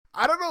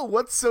I don't know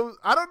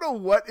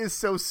what is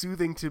so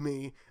soothing to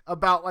me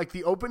about like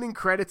the opening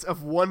credits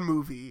of one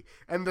movie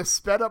and the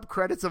sped up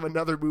credits of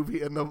another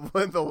movie in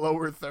the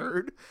lower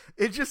third.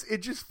 It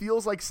just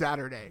feels like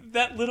Saturday.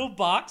 That little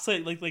box,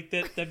 like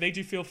that made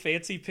you feel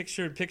fancy,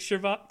 picture in picture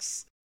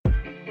box.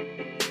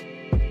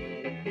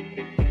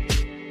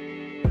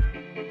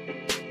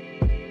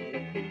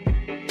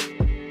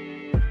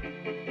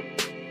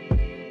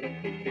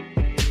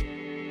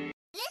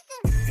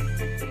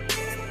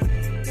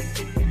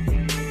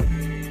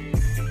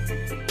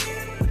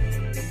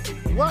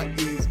 What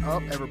is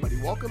up, everybody?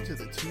 Welcome to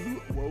the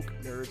Two Woke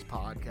Nerds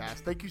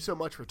podcast. Thank you so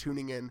much for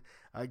tuning in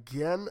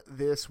again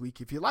this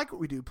week. If you like what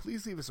we do,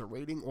 please leave us a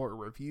rating or a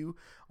review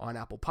on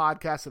Apple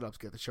Podcasts. It helps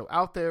get the show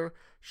out there.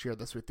 Share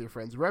this with your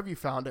friends wherever you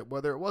found it,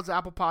 whether it was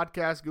Apple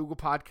Podcasts, Google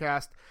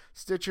Podcast,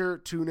 Stitcher,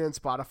 TuneIn,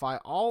 Spotify,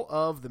 all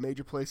of the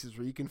major places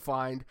where you can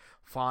find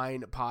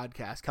fine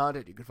podcast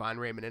content. You can find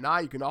Raymond and I.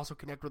 You can also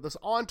connect with us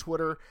on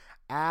Twitter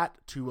at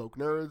Two Woke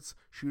Nerds.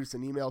 Shoot us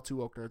an email,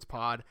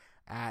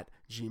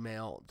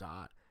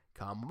 twowokenerdspod@gmail.com.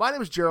 My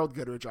name is Gerald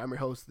Goodrich. I'm your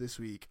host this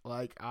week,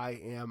 like I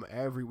am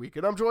every week.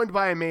 And I'm joined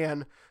by a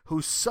man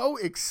who's so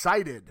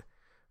excited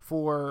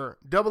for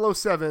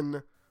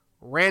 007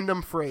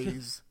 random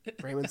phrase,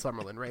 Raymond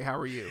Summerlin. Ray, how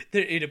are you?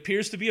 It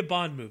appears to be a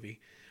Bond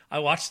movie. I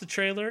watched the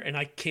trailer, and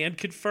I can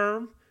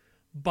confirm,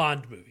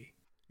 Bond movie.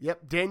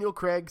 Yep, Daniel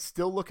Craig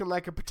still looking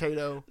like a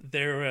potato.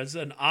 There was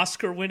an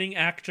Oscar-winning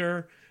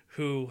actor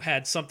who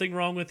had something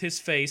wrong with his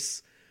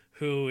face,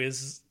 who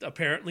is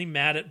apparently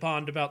mad at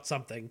Bond about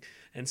something.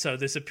 And so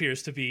this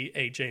appears to be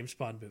a James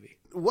Bond movie.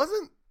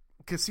 Wasn't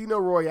Casino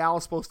Royale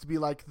supposed to be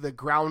like the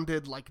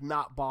grounded, like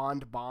not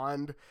Bond?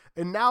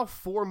 And now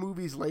 4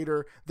 movies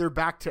later, they're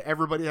back to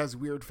everybody has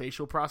weird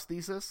facial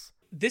prosthesis.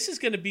 This is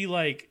going to be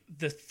like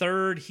the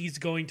third he's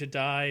going to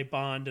die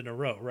Bond in a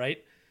row,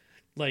 right?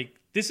 Like,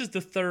 this is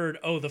the third,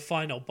 the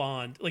final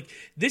Bond. Like,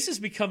 this is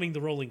becoming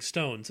the Rolling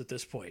Stones at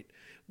this point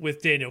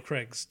with Daniel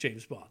Craig's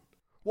James Bond.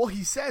 Well,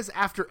 he says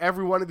after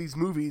every one of these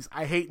movies,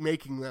 I hate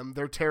making them.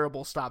 They're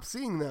terrible. Stop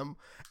seeing them.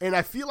 And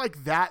I feel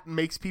like that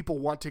makes people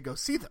want to go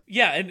see them.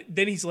 Yeah, and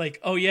then he's like,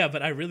 oh yeah,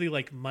 but I really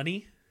like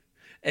money.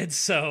 And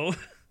so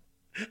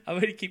I'm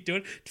going to keep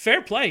doing it.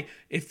 Fair play.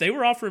 If they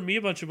were offering me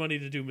a bunch of money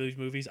to do these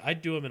movies,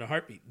 I'd do them in a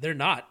heartbeat. They're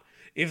not.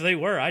 If they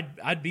were,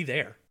 I'd be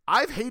there.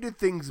 I've hated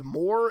things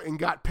more and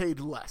got paid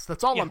less.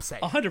 That's all I'm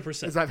saying.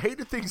 100%. Is I've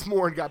hated things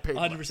more and got paid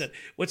 100%. Less.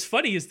 What's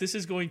funny is this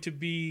is going to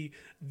be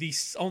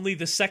only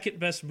the second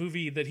best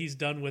movie that he's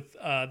done with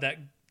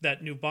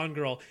that new Bond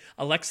girl,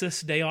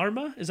 Alexis de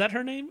Arma. Is that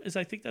her name?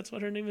 I think that's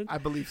what her name is. I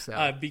believe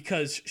so.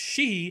 Because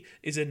she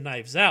is in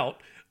Knives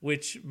Out,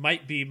 which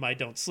might be my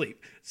Don't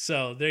Sleep.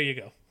 So there you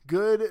go.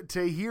 Good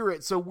to hear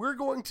it. So we're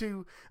going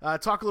to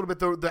talk a little bit.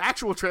 The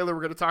actual trailer we're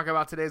going to talk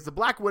about today is the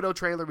Black Widow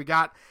trailer. We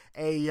got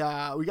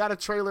a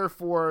trailer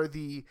for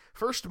the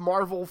first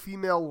Marvel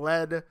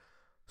female-led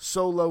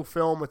solo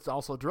film. It's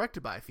also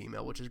directed by a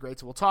female, which is great.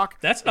 So we'll talk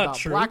That's not about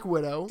true. Black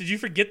Widow. Did you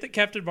forget that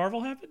Captain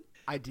Marvel happened?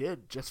 I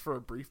did, just for a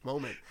brief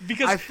moment.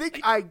 Because I think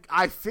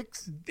I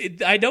fixed...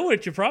 I know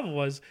what your problem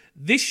was.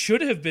 This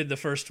should have been the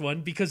first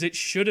one because it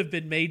should have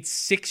been made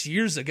 6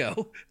 years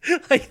ago.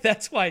 Like,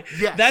 that's why...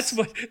 Yes.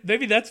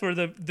 Maybe that's where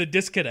the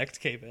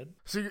disconnect came in.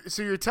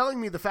 So you're telling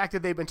me the fact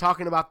that they've been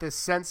talking about this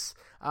since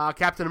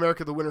Captain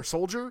America the Winter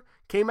Soldier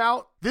came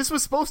out? This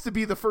was supposed to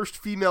be the first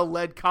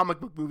female-led comic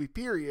book movie,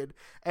 period.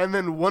 And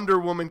then Wonder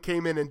Woman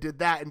came in and did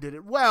that and did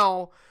it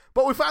well.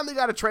 But we finally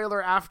got a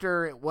trailer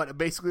after,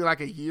 basically like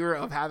a year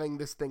of having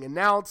this thing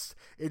announced.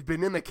 It'd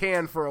been in the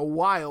can for a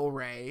while,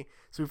 Ray.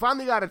 So we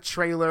finally got a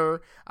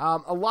trailer.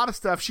 A lot of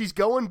stuff. She's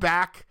going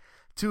back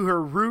to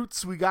her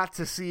roots. We got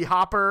to see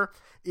Hopper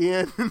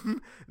in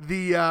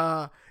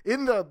we're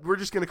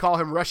just going to call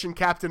him Russian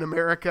Captain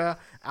America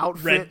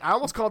outfit. I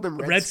almost called him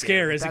Red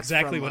Scare is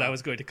exactly what I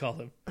was going to call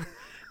him.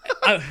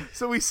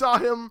 So we saw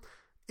him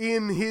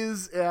in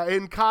his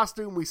in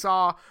costume. We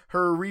saw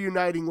her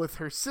reuniting with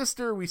her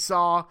sister. We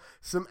saw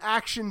some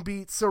action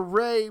beats. So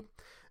Ray,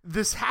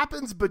 this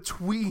happens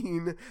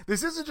between...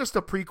 This isn't just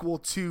a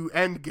prequel to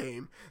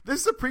Endgame.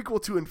 This is a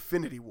prequel to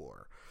Infinity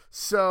War.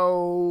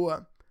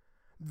 So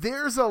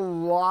there's a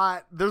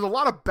lot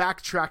of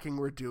backtracking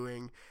we're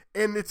doing,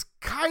 and it's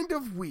kind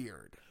of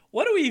weird.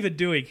 What are we even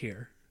doing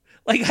here?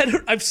 Like,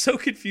 I'm so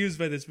confused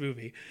by this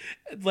movie.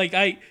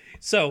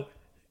 So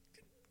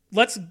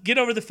let's get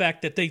over the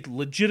fact that they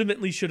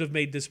legitimately should have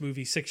made this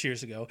movie 6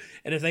 years ago.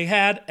 And if they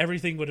had,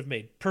 everything would have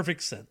made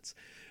perfect sense.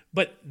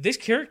 But this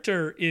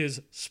character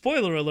is,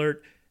 spoiler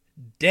alert,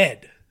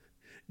 dead.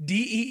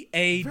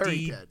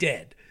 D-E-A-D,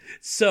 dead.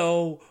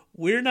 So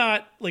we're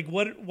not, like,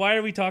 why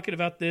are we talking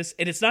about this?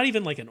 And it's not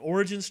even like an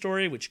origin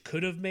story, which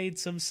could have made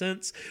some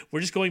sense.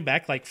 We're just going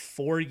back like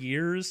 4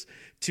 years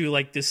to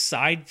like this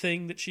side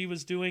thing that she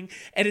was doing.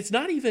 And it's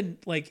not even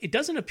like, it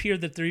doesn't appear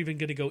that they're even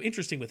going to go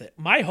interesting with it.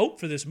 My hope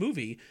for this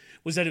movie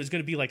was that it was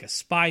going to be like a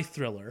spy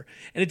thriller.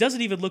 And it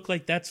doesn't even look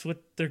like that's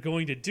what they're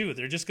going to do.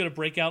 They're just going to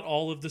break out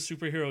all of the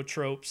superhero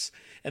tropes,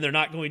 and they're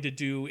not going to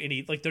do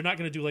they're not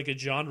going to do like a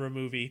genre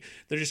movie.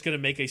 They're just going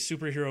to make a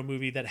superhero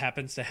movie that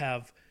happens to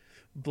have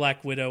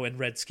Black Widow and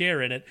Red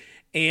Scare in it.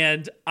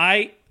 And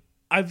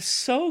I'm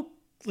so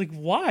like,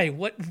 why?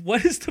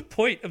 What is the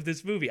point of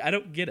this movie? I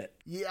don't get it.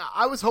 Yeah,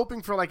 I was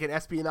hoping for like an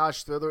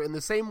espionage thriller in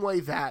the same way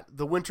that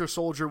The Winter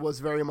Soldier was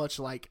very much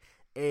like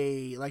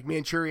a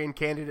Manchurian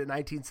Candidate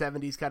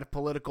 1970s kind of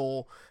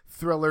political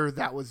thriller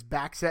that was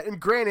backset. And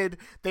granted,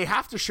 they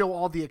have to show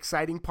all the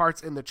exciting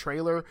parts in the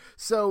trailer,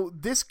 so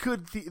this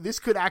could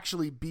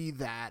actually be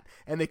that,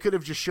 and they could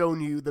have just shown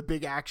you the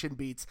big action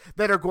beats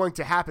that are going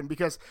to happen,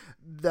 because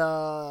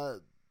the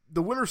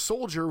Winter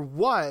Soldier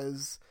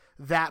was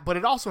that, but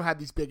it also had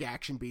these big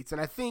action beats, and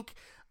I think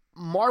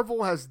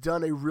Marvel has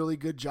done a really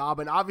good job,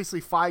 and obviously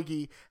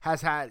Feige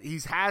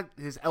he's had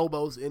his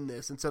elbows in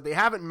this, and so they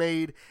haven't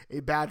made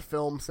a bad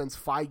film since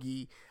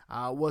Feige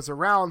was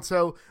around.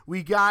 So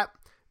we got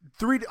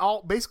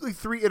basically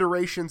three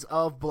iterations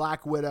of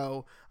Black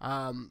Widow.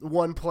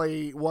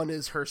 One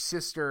is her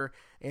sister,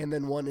 and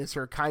then one is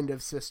her kind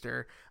of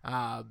sister.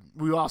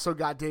 We also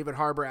got David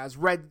Harbour as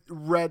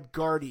Red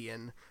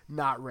Guardian,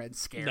 not Red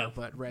Scare,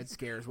 but Red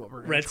Scare is what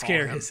we're going to call him.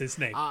 Red Scare is his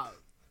name.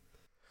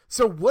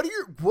 So what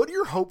are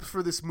your hopes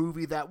for this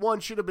movie that, one,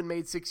 should have been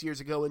made 6 years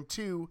ago, and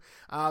two,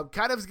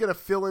 kind of is going to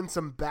fill in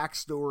some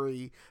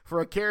backstory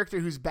for a character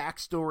whose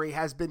backstory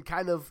has been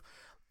kind of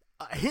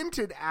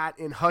hinted at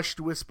in hushed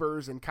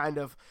whispers and kind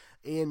of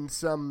in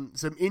some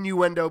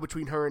innuendo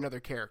between her and other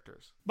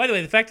characters? By the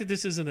way, the fact that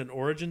this isn't an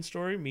origin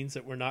story means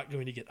that we're not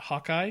going to get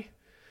Hawkeye,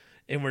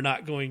 and we're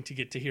not going to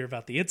get to hear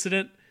about the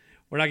incident.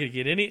 We're not going to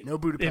get any no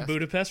Budapest. In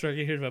Budapest. We're not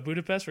going to hear about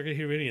Budapest. We're going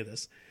to hear any of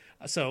this.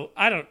 So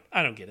I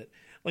don't get it.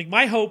 Like,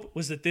 my hope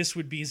was that this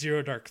would be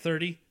Zero Dark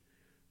 30,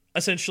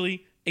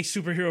 essentially a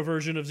superhero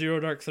version of Zero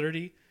Dark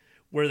 30,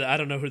 where I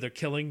don't know who they're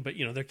killing, but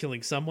they're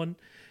killing someone,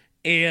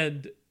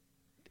 and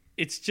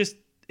it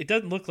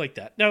doesn't look like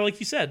that. Now, like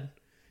you said,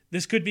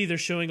 this could be they're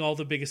showing all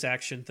the biggest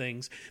action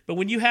things, but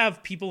when you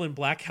have people in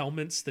black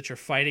helmets that you're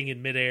fighting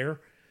in midair,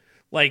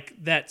 like,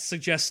 that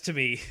suggests to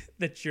me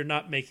that you're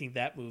not making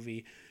that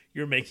movie.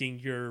 You're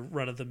making your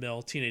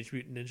run-of-the-mill Teenage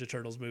Mutant Ninja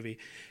Turtles movie.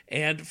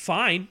 And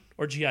fine,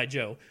 or G.I.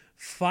 Joe,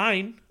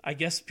 fine. I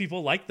guess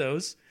people like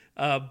those.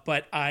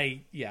 But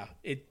I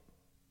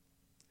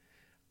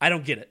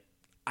don't get it.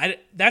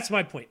 That's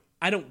my point.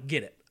 I don't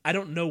get it. I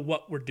don't know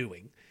what we're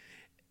doing.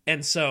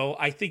 And so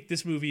I think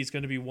this movie is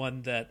going to be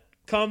one that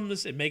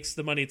comes, it makes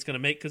the money it's going to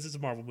make, because it's a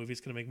Marvel movie,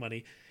 it's going to make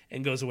money,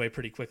 and goes away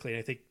pretty quickly. And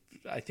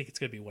I think it's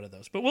going to be one of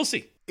those, but we'll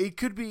see. It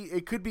could be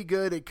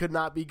good. It could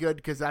not be good,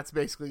 because that's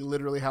basically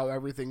literally how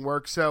everything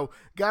works. So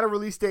got a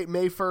release date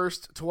May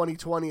 1st,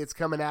 2020. It's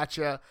coming at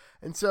you.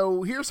 And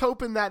so here's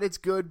hoping that it's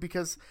good,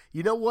 because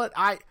you know what?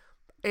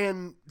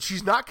 And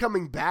she's not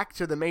coming back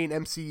to the main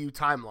MCU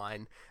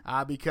timeline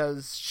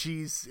because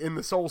she's in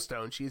the Soul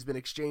Stone. She's been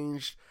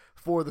exchanged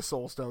for the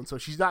Soul Stone. So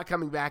she's not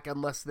coming back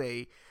unless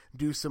they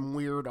do some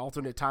weird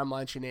alternate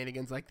timeline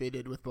shenanigans like they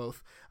did with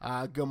both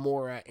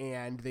Gamora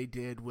and they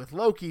did with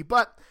Loki.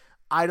 But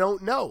I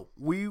don't know.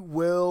 We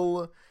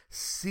will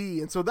see.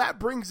 And so that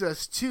brings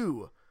us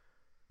to,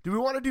 do we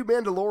want to do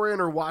Mandalorian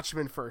or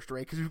Watchmen first,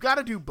 Ray? Because we've got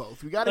to do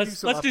both. We got to do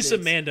some. Let's do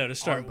some Mando to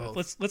start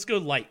with. Let's go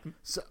light.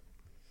 So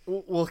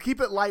we'll keep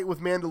it light with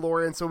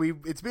Mandalorian. So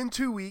it's been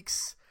 2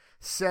 weeks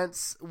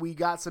since we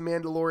got some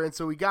Mandalorian.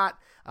 So we got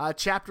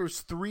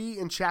chapters 3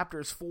 and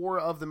chapters 4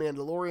 of the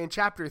Mandalorian.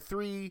 Chapter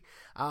 3,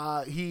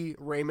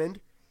 Raymond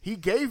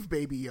gave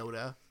Baby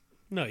Yoda.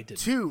 No, he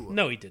didn't.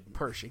 To he didn't.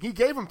 Pershing. He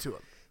gave him to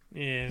him.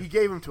 Yeah. He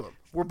gave him to him.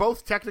 We're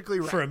both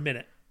technically right. For a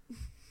minute.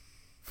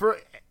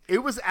 It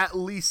was at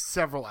least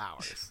several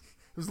hours.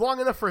 It was long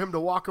enough for him to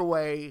walk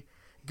away,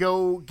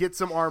 go get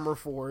some armor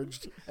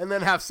forged, and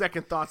then have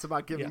second thoughts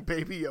about giving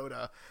Baby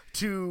Yoda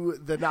to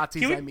the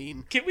Nazis,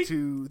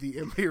 to the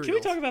Imperials. Can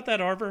we talk about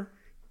that armor?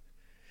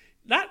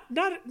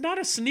 Not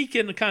a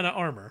sneak-in kind of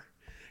armor.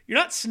 You're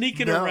not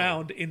sneaking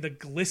around in the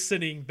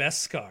glistening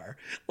Beskar.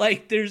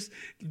 Like,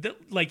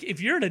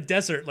 if you're in a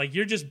desert, like,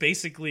 you're just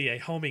basically a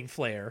homing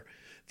flare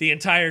the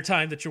entire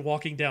time that you're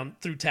walking down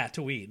through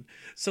Tatooine.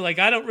 So, like,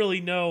 I don't really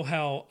know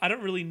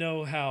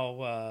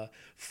how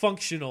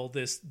functional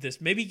this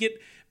maybe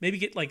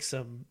get like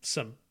some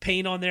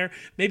paint on there.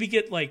 Maybe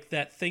get like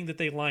that thing that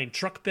they line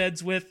truck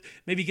beds with.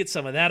 Maybe get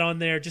some of that on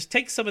there. Just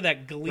take some of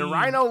that gleam. The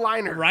Rhino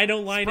liner.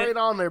 Spray it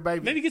on there,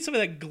 baby. Maybe get some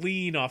of that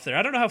gleam off there.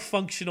 I don't know how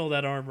functional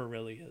that armor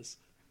really is.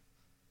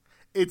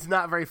 It's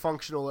not very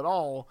functional at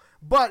all,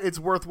 but it's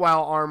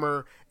worthwhile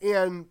armor.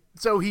 And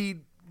so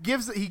he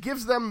gives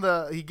them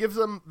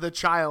the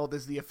child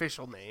as the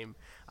official name.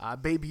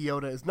 Baby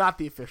Yoda is not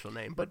the official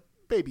name, but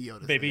Baby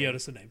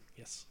Yoda's the name.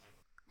 Yes.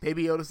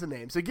 Baby Yoda's the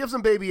name. So he gives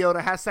him Baby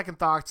Yoda, has second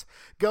thoughts,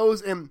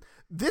 goes, and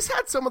this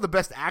had some of the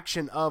best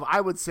action of, I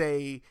would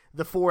say,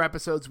 the 4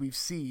 episodes we've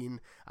seen.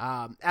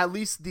 At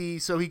least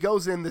so he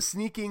goes in, the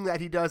sneaking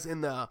that he does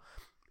in the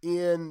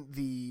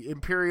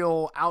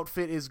Imperial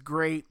outfit is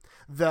great.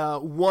 The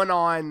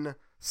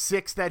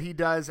 1-on-6 that he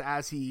does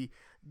as he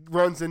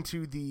runs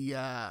into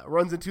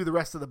the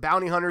rest of the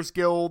Bounty Hunters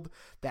Guild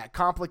that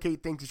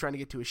complicate things. He's trying to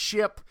get to a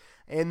ship.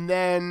 And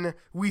then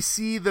we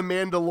see the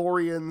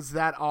Mandalorians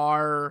that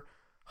are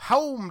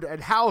homed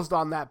and housed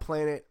on that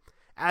planet,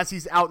 as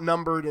he's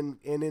outnumbered and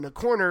in a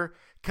corner,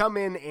 come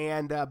in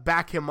and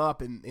back him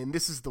up. And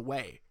this is the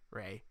way,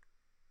 Ray.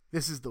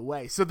 This is the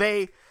way. So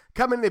they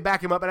come in, they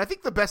back him up. And I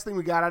think the best thing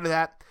we got out of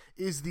that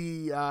is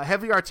the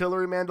heavy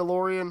artillery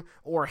Mandalorian,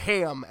 or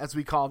Ham, as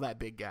we call that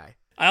big guy.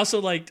 I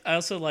also liked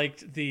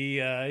the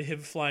him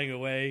flying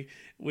away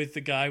with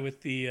the guy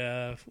with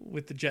the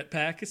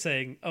jetpack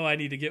saying, "Oh, I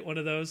need to get one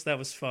of those." That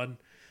was fun.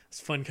 It's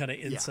fun kind of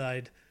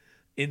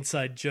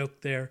inside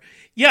joke there.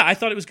 Yeah, I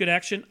thought it was good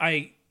action.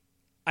 I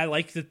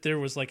like that there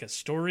was like a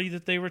story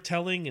that they were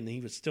telling, and he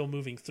was still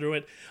moving through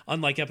it.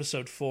 Unlike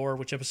episode 4,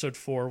 which episode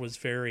 4 was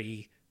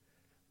very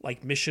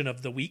like mission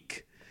of the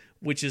week,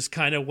 which is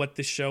kind of what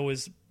the show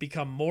has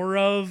become more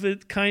of.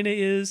 It kind of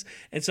is.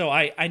 And so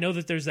I know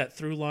that there's that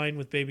through line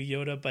with Baby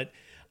Yoda, but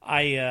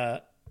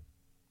I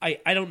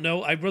don't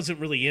know. I wasn't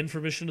really in for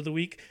mission of the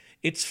week.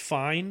 It's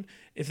fine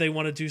if they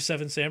want to do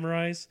Seven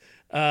Samurais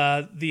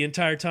the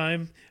entire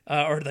time,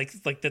 or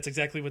like that's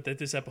exactly what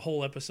this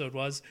whole episode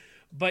was.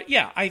 But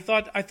yeah, I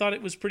thought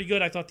it was pretty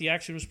good. I thought the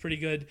action was pretty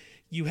good.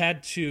 You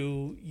had to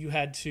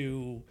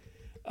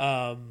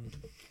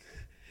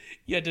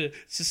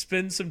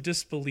suspend some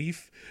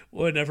disbelief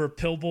whenever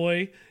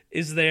Pillboy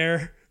is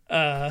there.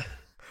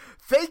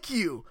 Thank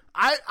you.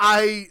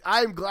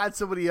 I'm glad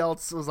somebody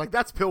else was like,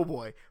 that's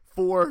Pillboy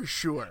for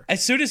sure.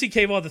 As soon as he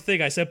came on the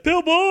thing, I said,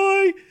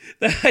 Pillboy!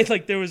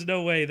 Like, there was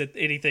no way that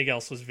anything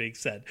else was being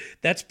said.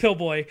 That's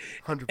Pillboy.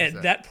 100%. And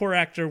that poor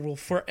actor will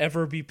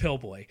forever be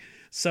Pillboy.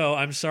 So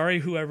I'm sorry,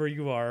 whoever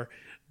you are,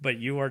 but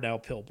you are now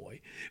Pillboy.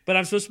 But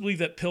I'm supposed to believe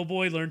that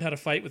Pillboy learned how to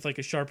fight with like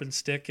a sharpened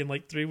stick in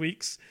like 3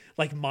 weeks.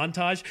 Like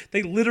montage.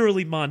 They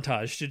literally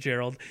montaged,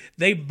 Gerald.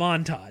 They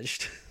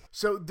montaged.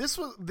 So this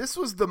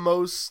was the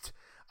most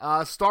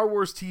Star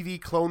Wars TV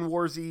Clone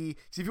Wars-y.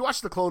 So if you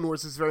watch the Clone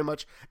Wars, it's very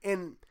much,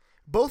 and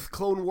both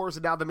Clone Wars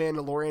and now The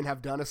Mandalorian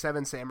have done a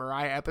Seven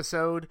Samurai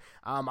episode.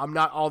 I'm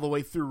not all the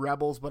way through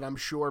Rebels, but I'm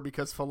sure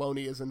because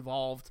Filoni is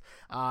involved,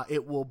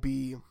 it will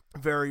be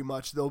very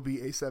much, there'll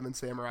be a Seven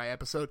Samurai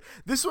episode.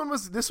 This one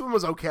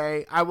was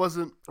okay. I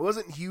wasn't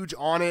huge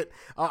on it.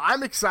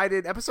 I'm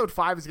excited. Episode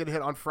 5 is going to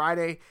hit on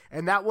Friday,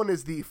 and that one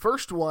is the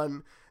first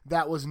one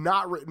that was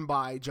not written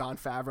by Jon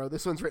Favreau.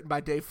 This one's written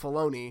by Dave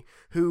Filoni,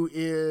 who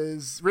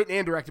is written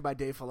and directed by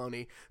Dave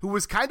Filoni, who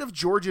was kind of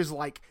George's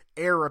like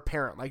heir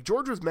apparent. Like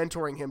George was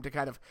mentoring him to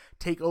kind of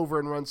take over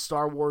and run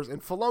Star Wars,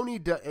 and Filoni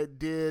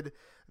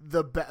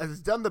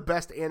has done the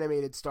best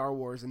animated Star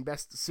Wars and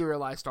best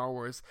serialized Star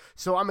Wars.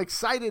 So I'm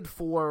excited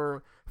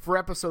for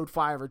episode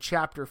 5 or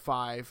chapter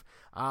 5.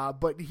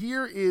 But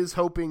here is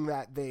hoping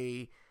that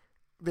they've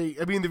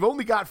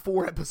only got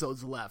 4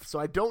 episodes left, so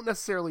I don't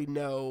necessarily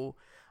know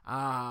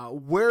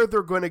where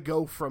they're going to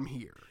go from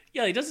here.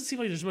 Yeah, it doesn't seem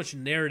like there's much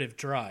narrative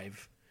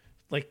drive.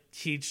 Like,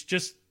 he's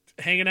just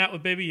hanging out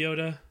with Baby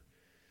Yoda.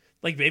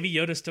 Like, Baby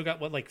Yoda still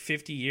got,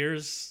 50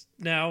 years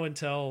now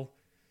until...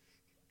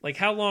 Like,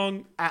 how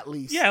long... At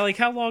least. Yeah, like,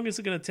 how long is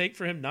it going to take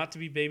for him not to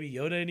be Baby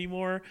Yoda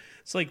anymore?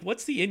 It's like,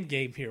 what's the end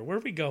game here? Where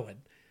are we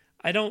going?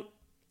 I don't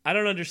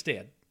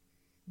understand.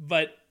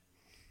 But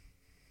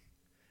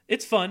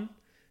it's fun.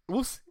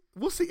 We'll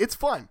see. It's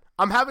fun.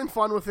 I'm having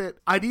fun with it.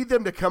 I need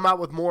them to come out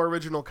with more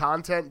original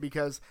content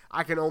because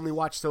I can only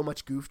watch so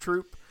much Goof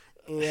Troop.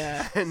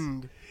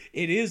 And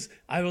it is,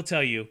 I will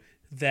tell you,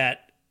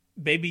 that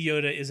Baby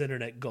Yoda is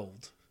internet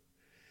gold.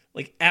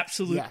 Like,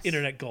 absolute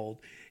internet gold.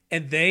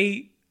 And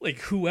they, like,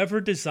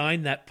 whoever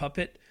designed that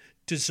puppet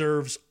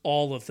deserves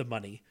all of the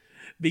money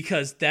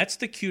because that's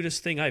the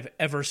cutest thing I've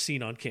ever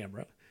seen on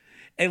camera.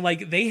 And,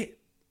 like, they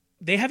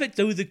have it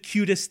do the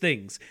cutest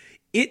things.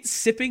 It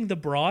sipping the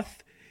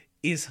broth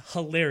is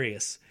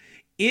hilarious.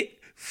 It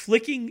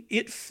flicking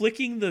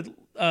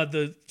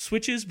the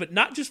switches, but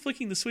not just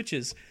flicking the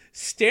switches,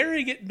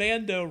 staring at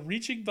Mando,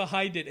 reaching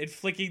behind it and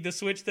flicking the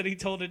switch that he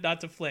told it not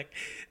to flick,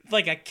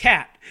 like a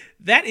cat.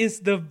 That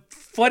is the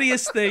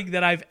funniest thing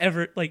that I've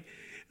ever, like,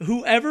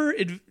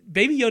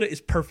 Baby Yoda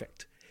is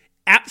perfect.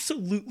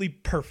 Absolutely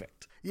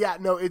perfect. Yeah,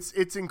 no,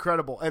 it's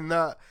incredible. And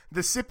the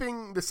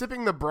sipping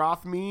the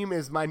broth meme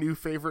is my new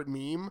favorite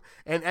meme,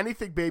 and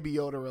anything Baby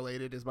Yoda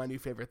related is my new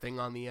favorite thing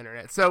on the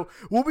internet. So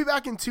we'll be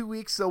back in 2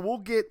 weeks. So we'll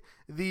get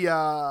the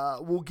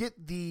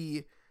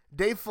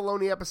Dave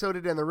Filoni episode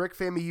and the Rick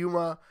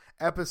Famuyiwa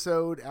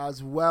episode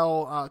as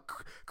well.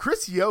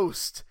 Chris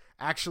Yost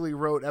actually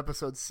wrote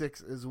episode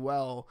 6 as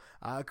well.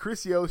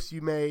 Chris Yost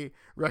you may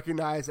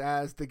recognize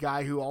as the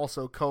guy who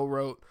also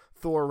co-wrote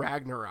Thor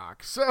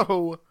Ragnarok.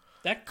 So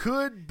that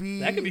could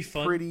be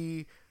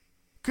fun.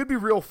 Could be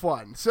real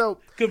fun. So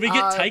could we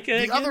get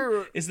Taika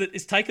again? Is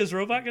Taika's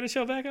robot going to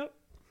show back up?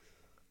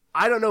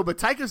 I don't know, but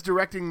Taika's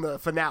directing the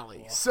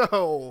finale,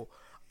 so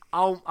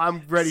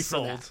I'm ready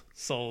for that.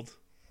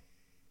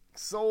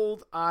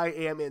 Sold. I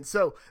am in.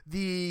 So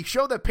the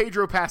show that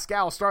Pedro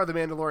Pascal, star of The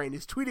Mandalorian,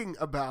 is tweeting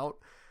about,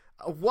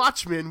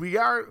 Watchmen.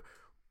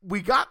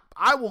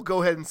 I will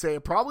go ahead and say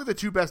probably the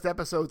 2 best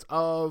episodes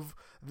of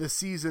the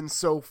season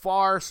so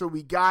far. So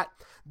we got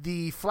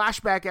the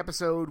flashback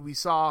episode. We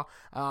saw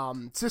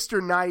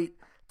Sister Night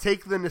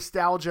take the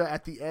nostalgia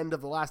at the end of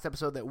the last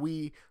episode that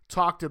we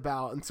talked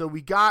about. And so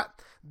we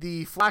got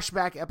the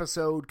flashback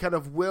episode, kind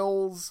of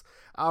Will's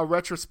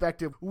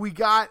retrospective. We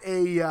got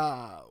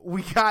her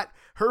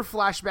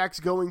flashbacks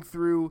going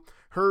through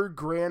her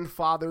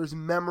grandfather's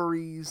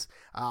memories.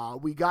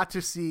 We got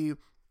to see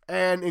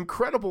an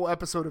incredible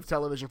episode of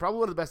television, probably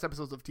one of the best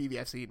episodes of TV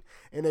I've seen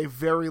in a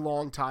very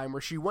long time,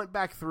 where she went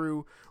back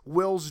through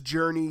Will's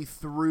journey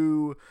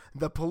through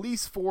the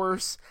police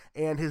force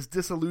and his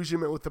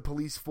disillusionment with the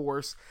police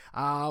force,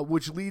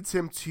 which leads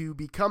him to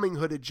becoming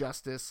Hooded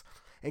Justice,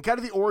 and kind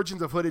of the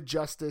origins of Hooded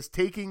Justice,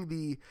 taking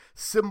the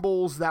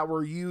symbols that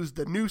were used,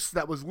 the noose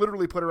that was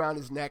literally put around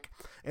his neck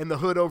and the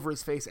hood over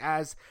his face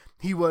as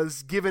he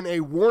was given a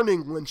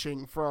warning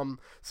lynching from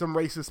some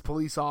racist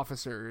police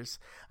officers,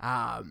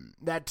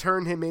 that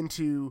turned him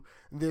into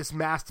this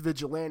masked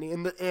vigilante.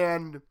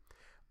 And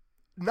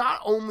not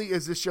only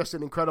is this just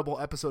an incredible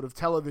episode of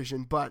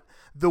television, but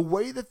the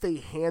way that they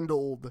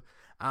handled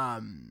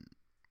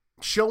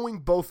showing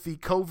both the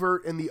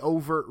covert and the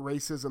overt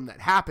racism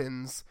that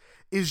happens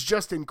is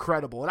just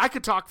incredible. And I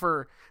could talk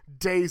for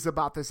days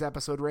about this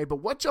episode, Ray,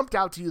 but what jumped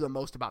out to you the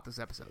most about this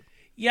episode?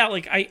 Yeah,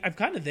 like I'm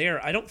kind of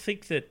there. I don't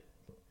think that,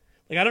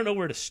 like, I don't know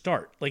where to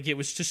start. Like, it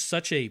was just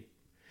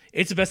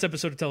it's the best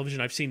episode of television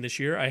I've seen this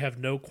year. I have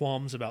no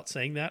qualms about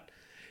saying that.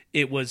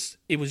 It was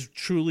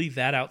truly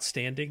that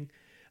outstanding.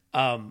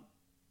 To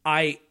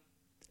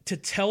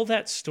tell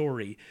that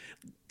story,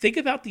 think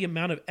about the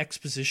amount of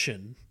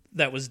exposition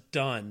that was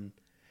done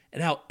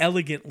and how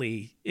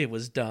elegantly it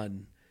was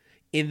done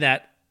in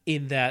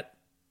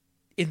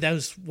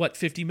those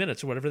 50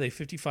 minutes or whatever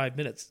 55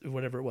 minutes or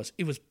whatever it was.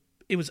 It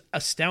was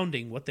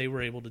astounding what they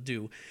were able to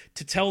do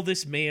to tell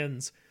this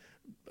man's,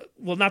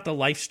 well, not the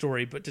life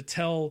story, but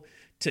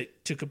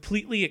to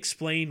completely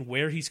explain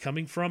where he's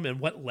coming from and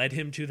what led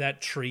him to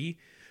that tree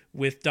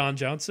with Don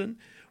Johnson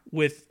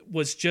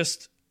was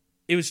just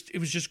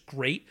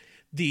great.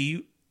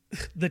 The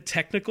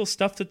technical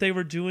stuff that they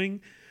were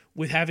doing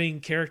with having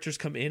characters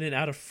come in and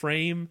out of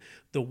frame,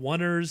 the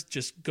oneers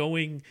just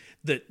going,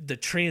 the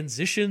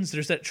transitions.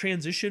 There's that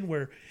transition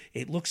where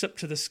it looks up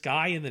to the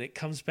sky and then it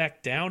comes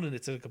back down and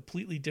it's a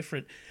completely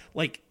different,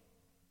 like,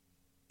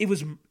 it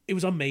was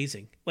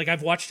amazing. Like,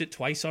 I've watched it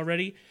twice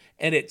already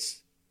and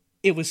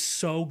it was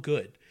so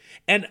good.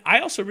 And I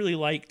also really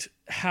liked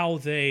how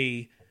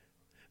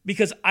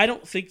because I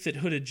don't think that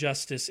Hooded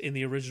Justice in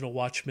the original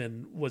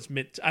Watchmen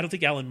I don't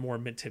think Alan Moore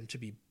meant him to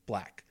be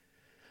black.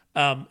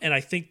 And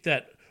I think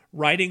that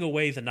writing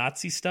away the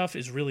Nazi stuff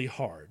is really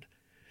hard.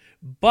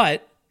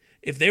 But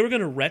if they were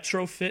going to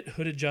retrofit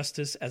Hooded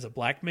Justice as a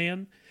black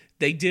man,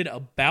 they did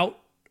about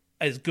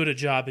as good a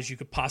job as you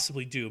could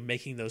possibly do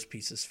making those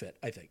pieces fit,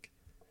 I think.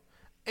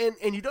 And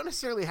you don't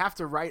necessarily have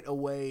to write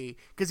away,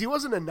 because he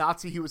wasn't a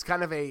Nazi, he was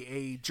kind of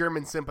a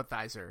German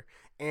sympathizer.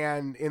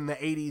 And in the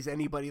 80s,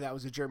 anybody that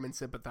was a German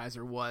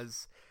sympathizer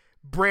was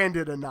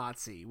branded a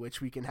Nazi,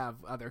 which we can have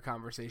other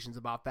conversations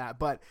about that.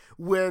 But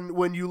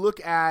when you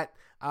look at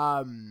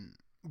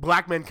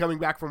black men coming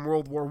back from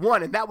World War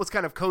I, and that was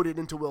kind of coded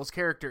into Will's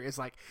character, is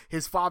like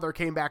his father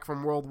came back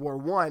from World War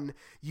I,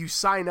 you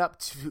sign up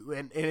to,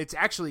 and it's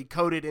actually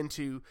coded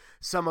into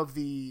some of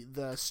the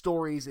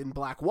stories in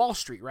Black Wall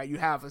Street, right?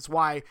 It's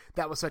why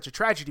that was such a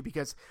tragedy,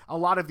 because a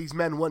lot of these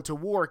men went to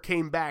war,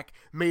 came back,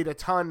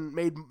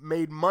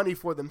 made money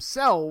for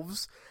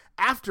themselves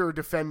after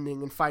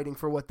defending and fighting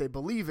for what they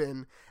believe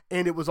in,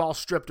 and it was all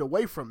stripped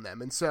away from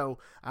them. And so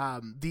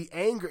the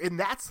anger, and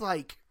that's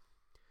like,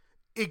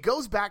 it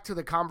goes back to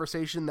the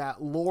conversation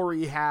that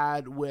Lori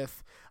had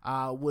with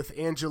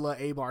Angela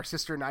Abar,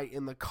 Sister Night,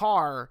 in the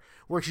car,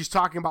 where she's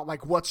talking about,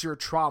 like, what's your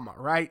trauma,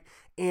 right?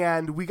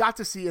 And we got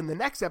to see in the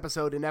next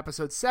episode, in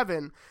episode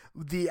 7,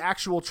 the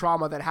actual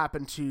trauma that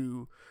happened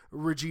to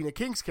Regina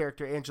King's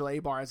character, Angela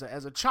Abar,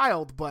 as a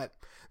child. But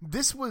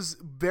this was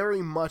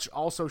very much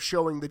also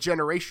showing the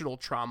generational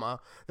trauma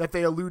that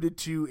they alluded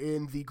to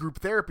in the group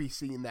therapy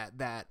scene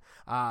that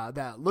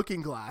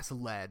Looking Glass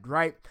led,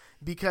 right?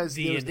 Because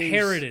the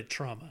inherited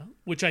trauma,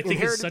 which I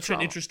think is such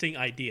an interesting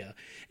idea.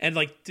 And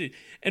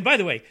and by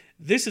the way,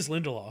 this is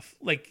Lindelof.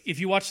 Like,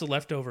 if you watch The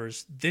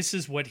Leftovers, this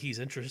is what he's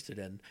interested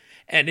in,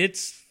 and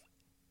it's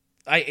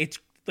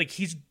like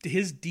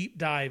his deep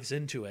dives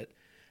into it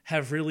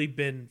have really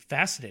been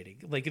fascinating.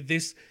 Like,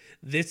 this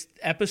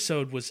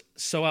episode was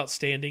so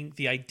outstanding.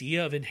 The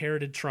idea of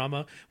inherited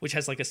trauma, which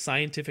has like a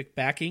scientific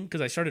backing,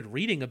 because I started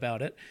reading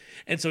about it,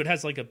 and so it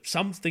has like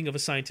something of a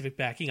scientific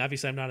backing.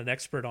 Obviously, I'm not an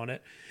expert on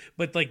it,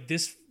 but like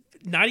this,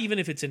 not even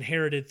if it's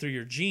inherited through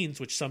your genes,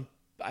 which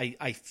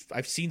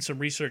I've seen some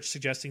research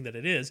suggesting that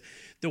it is,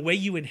 the way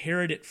you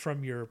inherit it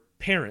from your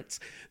parents,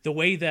 the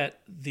way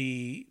that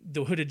the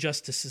Hooded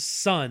Justice's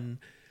son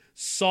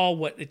saw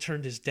what it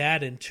turned his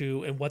dad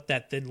into and what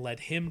that then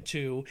led him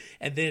to,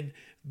 and then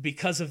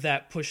because of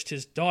that pushed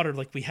his daughter.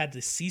 Like, we had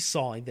the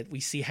seesawing that we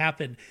see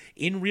happen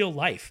in real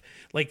life.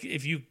 Like,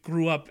 if you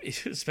grew up,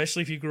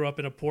 especially if you grew up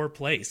in a poor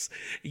place,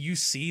 you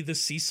see the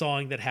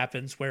seesawing that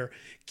happens where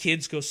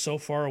kids go so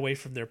far away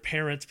from their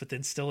parents but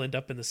then still end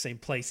up in the same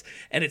place.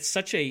 And it's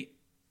such I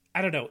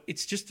don't know,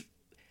 it's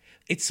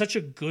it's such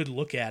a good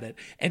look at it.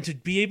 And to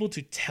be able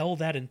to tell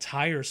that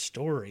entire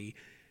story,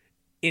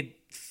 I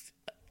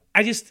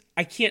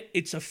can't,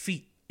 it's a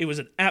feat. It was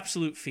an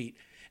absolute feat.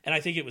 And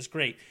I think it was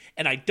great.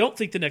 And I don't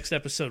think the next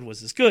episode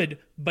was as good,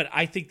 but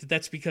I think that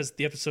that's because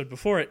the episode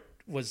before it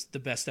was the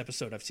best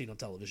episode I've seen on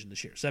television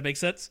this year. Does that make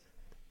sense?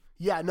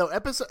 Yeah, no,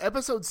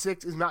 episode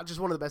 6 is not just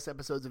one of the best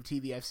episodes of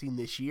TV I've seen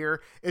this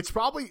year.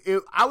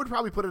 I would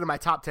probably put it in my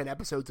top 10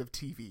 episodes of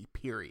TV,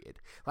 period.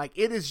 Like,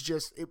 it is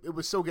just, it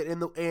was so good.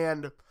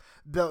 And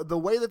the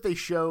way that they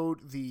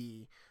showed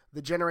the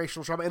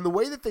generational trauma, and the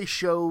way that they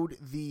showed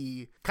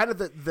the kind of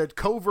the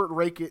covert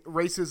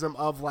racism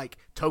of like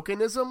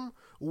tokenism,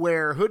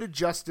 where Hooded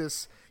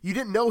Justice, you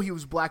didn't know he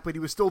was black, but he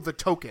was still the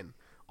token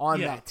on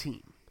that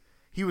team.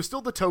 He was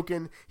still the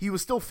token. He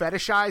was still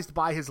fetishized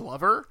by his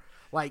lover.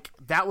 Like,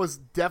 that was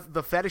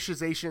the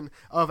fetishization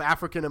of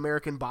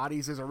African-American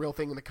bodies is a real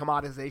thing, and the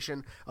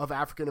commodization of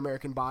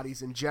African-American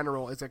bodies in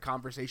general is a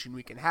conversation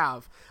we can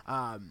have.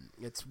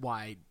 It's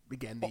why,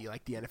 again,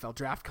 the NFL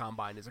draft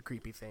combine is a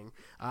creepy thing.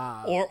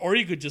 Or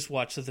you could just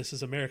watch the This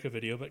Is America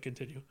video, but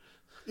continue.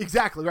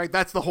 Exactly, right?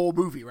 That's the whole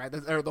movie, right?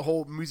 Or the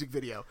whole music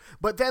video.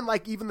 But then,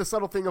 like, even the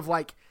subtle thing of,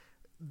 like,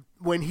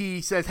 when he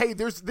says, hey,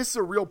 this is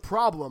a real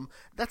problem,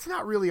 that's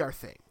not really our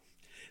thing.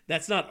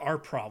 That's not our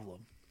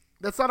problem.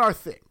 That's not our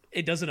thing.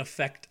 It doesn't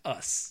affect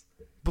us.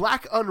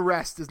 Black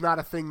unrest is not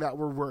a thing that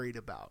we're worried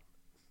about.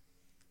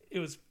 It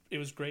was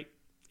great.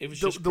 It was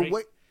just great.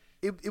 Way,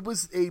 it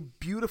was a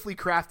beautifully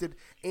crafted,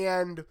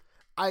 and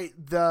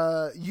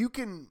the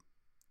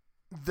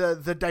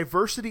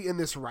diversity in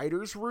this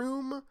writer's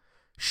room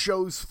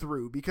shows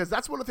through, because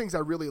that's one of the things I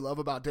really love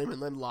about Damon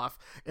Lindelof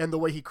and the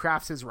way he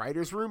crafts his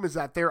writer's room is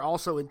that they're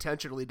also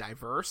intentionally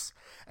diverse.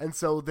 And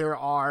so there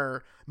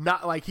are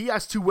not, like, he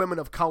has 2 women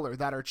of color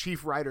that are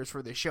chief writers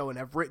for this show and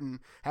have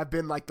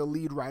been like the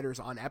lead writers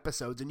on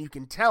episodes. And you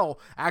can tell,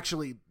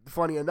 actually,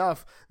 funny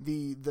enough,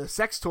 the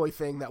sex toy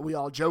thing that we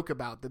all joke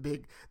about, the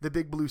big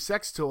blue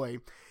sex toy,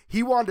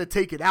 he wanted to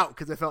take it out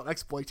because it felt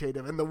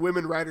exploitative, and the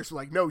women writers were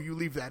like, no, you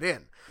leave that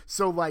in.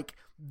 So, like,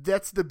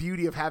 that's the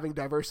beauty of having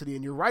diversity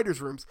in your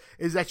writers' rooms,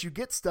 is that you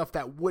get stuff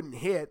that wouldn't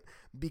hit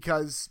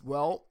because,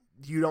 well,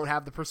 you don't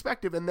have the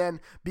perspective. And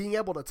then being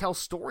able to tell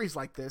stories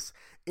like this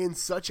in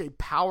such a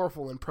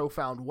powerful and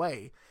profound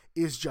way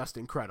is just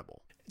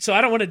incredible. So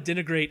I don't want to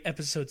denigrate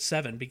episode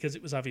 7 because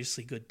it was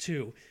obviously good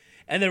too.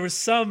 And there was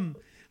some,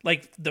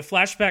 like, the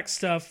flashback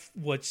stuff,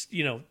 which,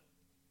 you know,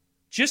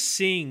 just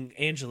seeing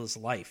Angela's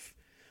life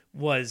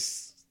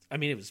was, I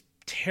mean, it was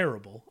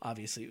terrible.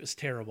 Obviously, it was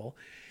terrible.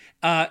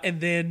 And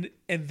then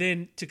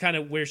to kind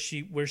of where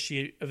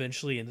she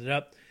eventually ended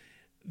up,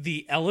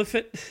 the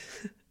elephant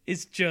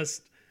is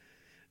just,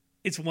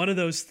 it's one of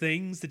those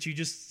things that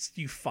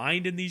you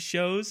find in these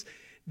shows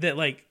that,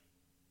 like,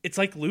 it's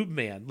like Lube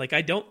Man. Like,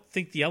 I don't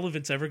think the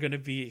elephant's ever going to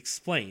be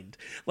explained.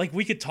 Like,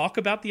 we could talk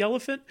about the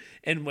elephant,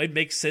 and it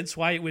makes sense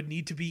why it would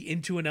need to be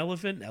into an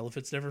elephant.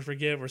 Elephants never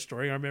forget. We're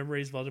storing our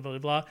memories, blah, blah, blah,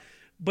 blah.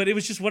 But it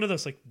was just one of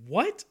those, like,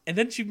 what? And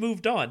then she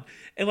moved on.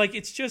 And, like,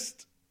 it's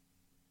just,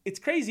 it's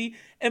crazy.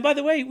 And by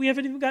the way, we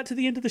haven't even got to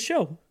the end of the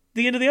show,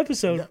 the end of the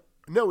episode.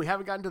 No, we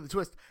haven't gotten to the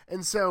twist.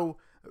 And so,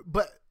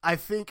 but I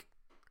think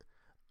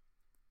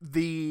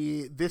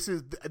this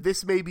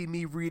may be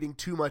me reading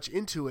too much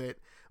into it,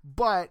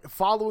 but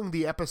following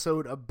the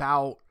episode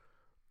about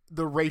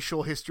the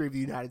racial history of the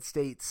United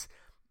States,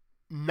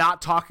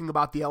 not talking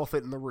about the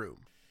elephant in the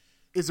room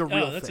is a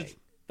real thing.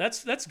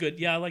 That's good.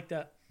 Yeah, I like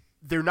that.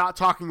 They're not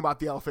talking about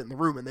the elephant in the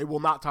room, and they will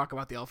not talk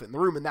about the elephant in the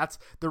room. And that's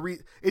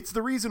it's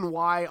the reason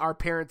why our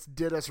parents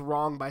did us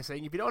wrong by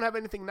saying, if you don't have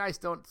anything nice,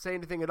 don't say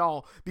anything at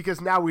all,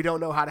 because now we don't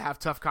know how to have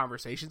tough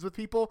conversations with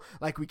people.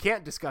 Like, we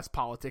can't discuss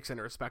politics in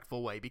a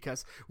respectful way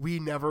because we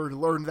never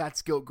learned that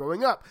skill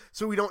growing up.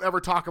 So we don't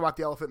ever talk about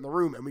the elephant in the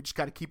room, and we just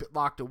got to keep it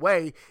locked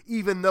away,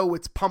 even though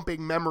it's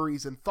pumping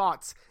memories and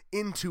thoughts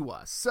into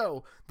us.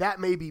 So that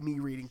may be me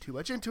reading too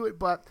much into it,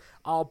 but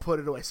I'll put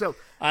it away. So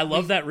I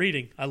love that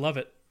reading. I love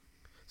it.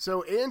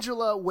 So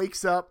Angela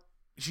wakes up.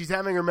 She's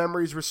having her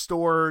memories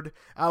restored.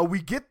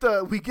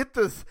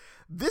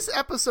 This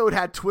episode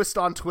had twist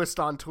on twist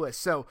on twist.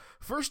 So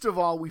first of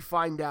all, we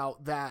find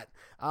out that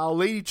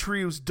Lady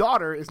Trieu's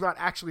daughter is not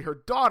actually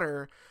her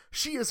daughter.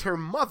 She is her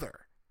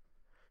mother.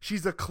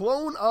 She's a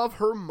clone of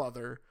her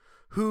mother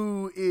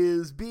who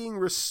is being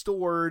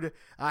restored,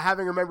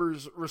 having her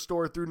memories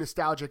restored through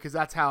nostalgia, because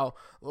that's how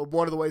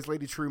one of the ways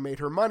Lady Trieu made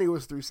her money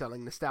was through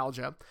selling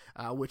nostalgia,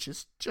 which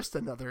is just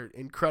another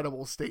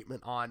incredible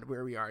statement on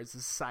where we are as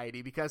a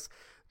society, because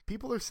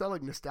people are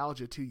selling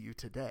nostalgia to you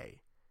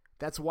today.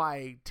 That's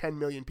why 10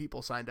 million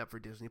people signed up for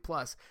Disney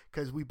Plus,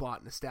 because we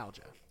bought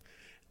nostalgia.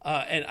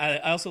 And I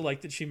also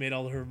like that she made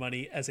all of her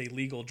money as a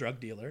legal drug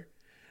dealer.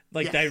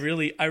 Like, yes.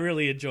 I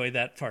really enjoy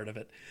that part of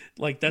it.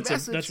 Like, that's a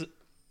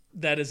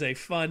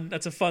fun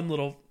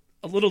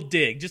little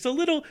dig, just a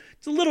little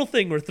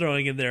thing we're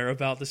throwing in there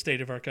about the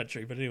state of our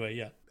country. But anyway,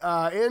 yeah.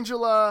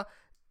 Angela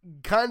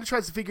kind of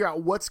tries to figure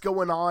out what's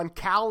going on.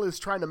 Cal is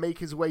trying to make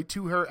his way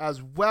to her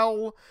as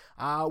well.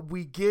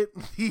 We get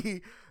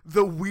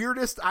the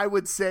weirdest, I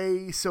would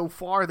say, so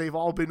far. They've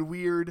all been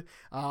weird.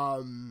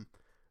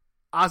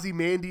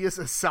 Ozymandias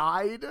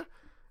aside,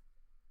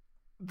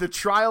 the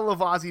trial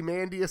of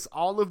Ozymandias,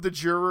 all of the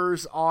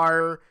jurors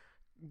are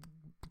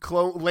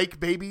lake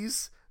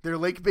babies. They're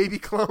lake baby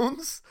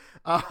clones.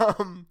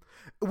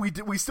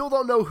 We still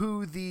don't know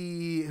who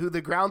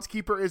the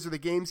groundskeeper is or the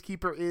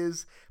gameskeeper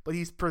is, but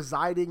he's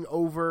presiding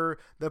over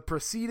the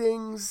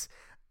proceedings.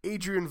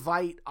 Adrian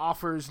Veidt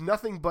offers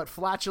nothing but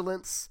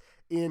flatulence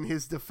in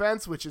his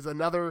defense, which is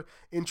another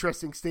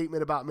interesting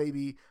statement about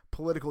maybe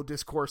political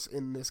discourse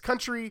in this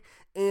country.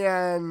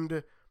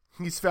 And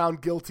he's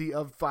found guilty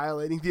of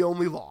violating the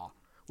only law,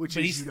 which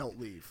is you don't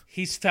leave.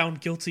 He's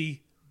found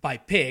guilty by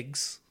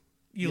pigs.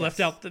 You left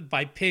out the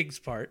by pigs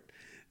part.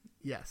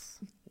 Yes.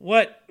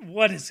 What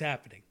is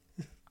happening?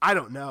 I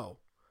don't know.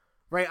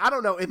 Right? I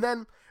don't know. And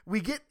then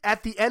we get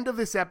at the end of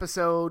this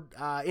episode,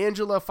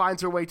 Angela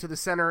finds her way to the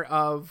center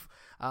of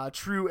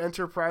True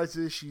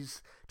Enterprises.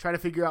 She's trying to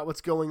figure out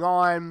what's going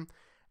on.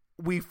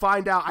 We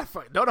find out, I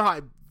don't know how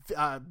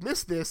I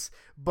missed this,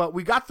 but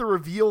we got the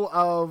reveal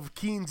of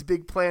Keen's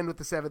big plan with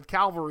the 7th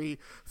Cavalry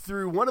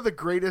through one of the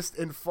greatest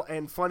and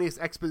funniest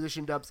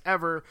exposition dumps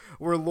ever,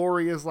 where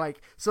Laurie is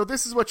like, so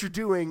this is what you're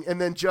doing, and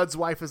then Judd's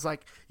wife is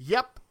like,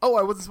 yep, oh,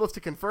 I wasn't supposed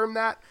to confirm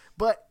that,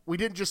 but we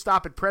didn't just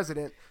stop at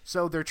President,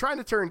 so they're trying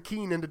to turn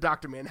Keen into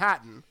Dr.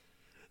 Manhattan.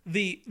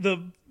 The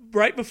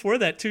right before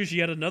that too, she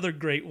had another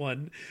great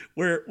one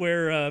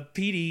where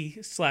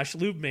Petey /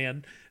 Lube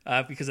Man,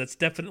 because that's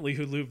definitely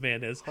who Lube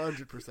Man is.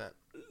 100%.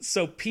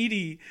 So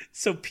Petey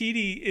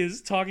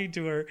is talking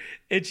to her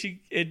and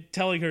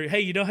telling her,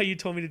 hey, you know how you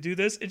told me to do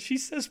this? And she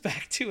says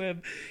back to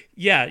him,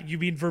 yeah, you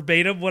mean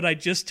verbatim what I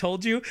just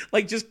told you?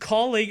 Like just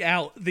calling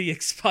out the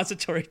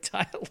expository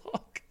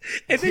dialogue.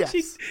 And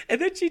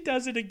then she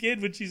does it again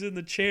when she's in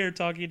the chair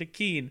talking to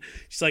Keen.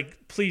 She's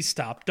like, please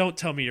stop. Don't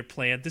tell me your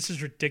plan. This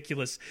is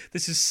ridiculous.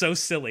 This is so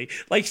silly.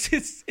 Like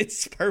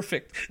it's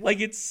perfect. Like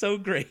it's so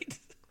great.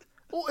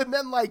 Well, and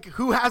then, like,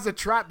 who has a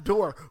trap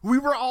door? We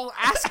were all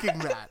asking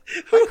that.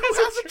 who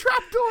has a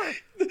trap door?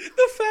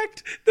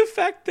 The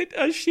fact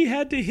that she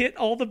had to hit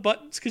all the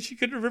buttons because she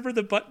couldn't remember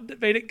the button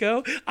that made it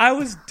go. I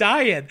was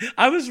dying.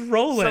 I was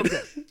rolling.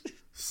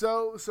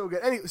 So good.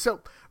 Anyway,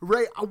 so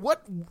Ray,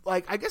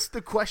 I guess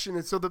the question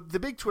is, so the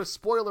big twist,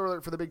 spoiler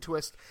alert for the big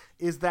twist,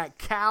 is that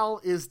Cal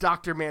is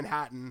Dr.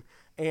 Manhattan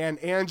and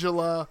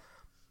Angela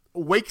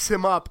wakes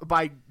him up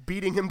by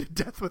beating him to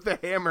death with a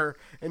hammer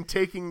and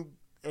taking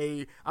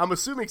I'm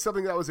assuming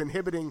something that was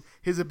inhibiting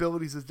his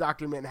abilities as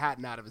Dr.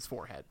 Manhattan out of his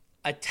forehead.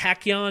 A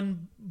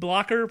tachyon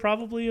blocker,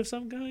 probably, of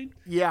some kind?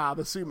 Yeah, I'm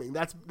assuming.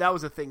 That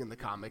was a thing in the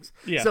comics.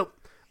 Yeah. So,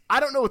 I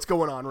don't know what's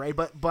going on, Ray,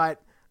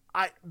 but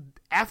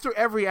after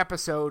every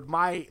episode,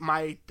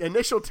 my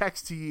initial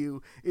text to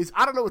you is,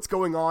 I don't know what's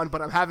going on,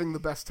 but I'm having the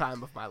best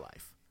time of my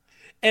life.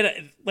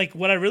 And, like,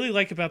 what I really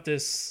like about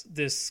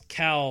this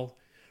Cal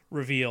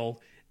reveal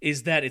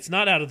is that it's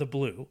not out of the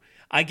blue.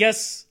 I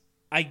guess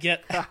I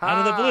get out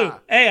of the blue.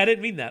 Hey, I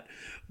didn't mean that,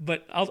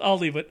 but I'll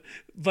leave it.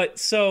 But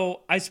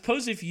so I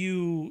suppose if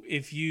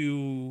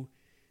you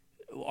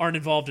aren't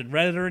involved in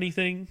Reddit or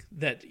anything,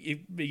 that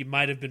it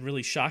might have been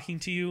really shocking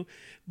to you.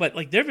 But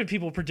like there have been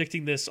people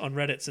predicting this on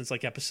Reddit since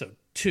like episode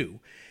 2,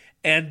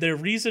 and their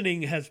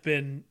reasoning has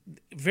been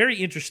very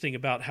interesting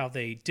about how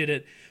they did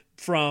it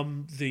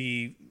from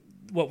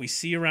what we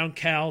see around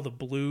Cal, the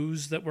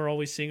blues that we're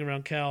always seeing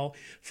around Cal,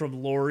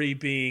 from Laurie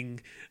being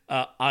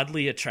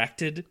oddly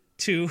attracted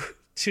to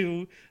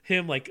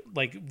him, like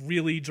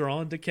really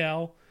drawn to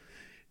Cal.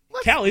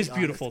 Cal is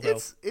beautiful, though.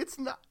 It's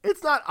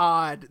not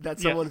odd that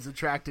someone is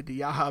attracted to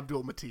Yahya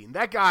Abdul-Mateen.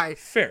 That guy,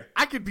 fair.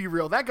 I could be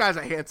real. That guy's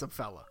a handsome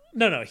fella.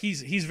 No,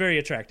 he's very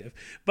attractive.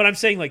 But I'm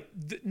saying like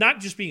not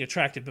just being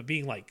attractive, but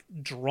being like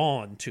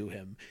drawn to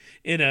him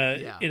in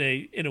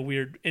a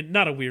weird,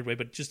 not a weird way,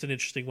 but just an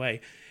interesting way.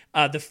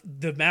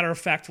 The matter of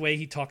fact way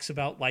he talks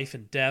about life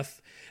and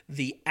death,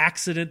 the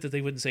accident that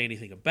they wouldn't say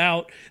anything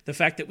about, the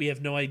fact that we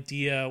have no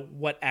idea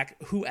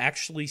who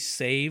actually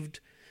saved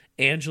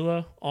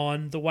Angela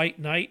on the White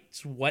Knight,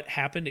 what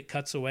happened. It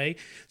cuts away.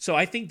 So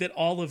I think that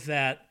all of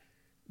that,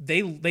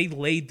 they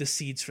laid the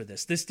seeds for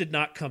this. This did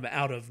not come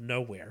out of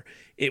nowhere.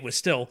 It was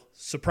still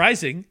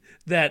surprising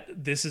that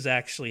this is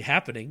actually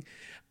happening.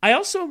 I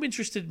also am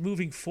interested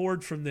moving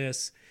forward from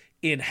this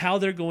in how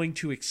they're going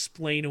to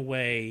explain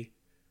away.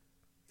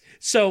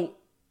 So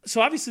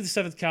obviously the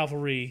 7th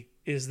Cavalry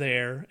is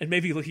there, and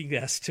maybe Looking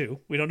Glass too.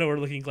 We don't know where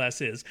Looking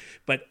Glass is,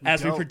 but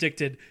as we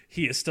predicted,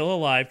 he is still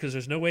alive because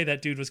there's no way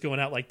that dude was going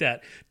out like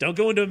that. Don't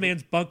go into a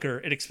man's bunker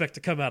and expect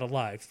to come out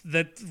alive.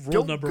 That life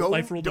rule number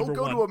one. Don't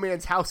go to a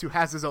man's house who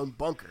has his own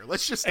bunker.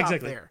 Let's just stop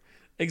there.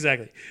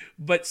 Exactly.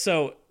 But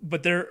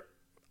there,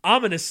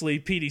 ominously,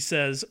 Petey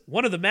says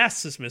one of the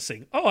masks is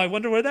missing. Oh, I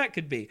wonder where that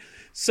could be.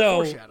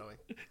 So foreshadowing.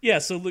 Yeah.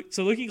 So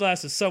Looking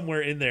Glass is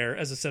somewhere in there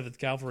as a 7th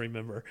Cavalry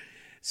member.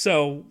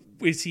 So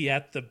is he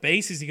at the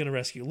base? Is he going to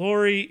rescue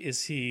Laurie?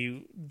 Is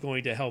he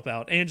going to help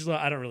out Angela?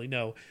 I don't really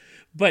know.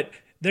 But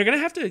they're going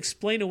to have to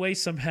explain away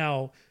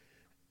somehow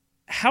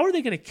how are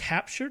they going to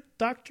capture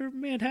Dr.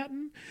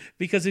 Manhattan?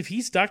 Because if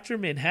he's Dr.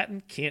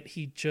 Manhattan, can't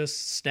he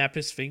just snap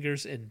his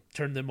fingers and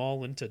turn them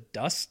all into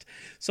dust?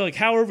 So, like,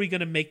 how are we going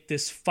to make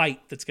this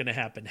fight that's going to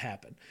happen?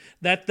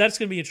 That's going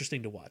to be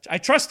interesting to watch. I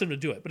trust him to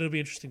do it, but it'll be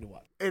interesting to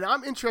watch. And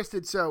I'm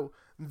interested. So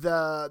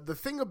the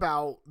thing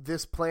about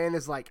this plan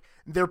is, like,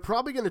 they're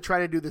probably going to try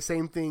to do the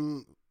same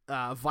thing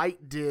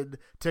Veidt did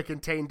to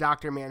contain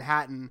Dr.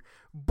 Manhattan,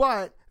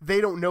 but they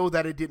don't know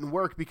that it didn't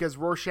work because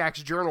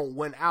Rorschach's journal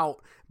went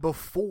out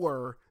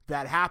before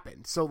that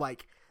happened. So,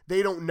 like,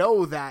 they don't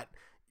know that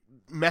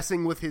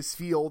messing with his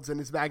fields and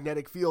his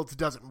magnetic fields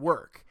doesn't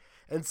work.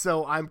 And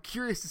so I'm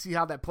curious to see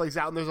how that plays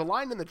out. And there's a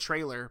line in the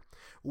trailer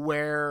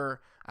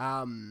where,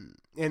 and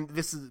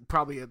this is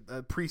probably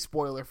a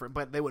pre-spoiler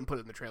but they wouldn't put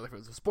it in the trailer if it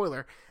was a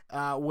spoiler,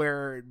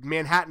 where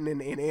Manhattan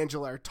and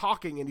Angela are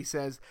talking, and he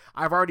says,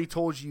 "I've already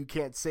told you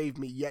can't save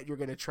me, yet you're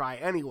going to try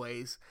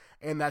anyways."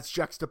 And that's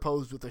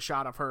juxtaposed with a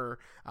shot of her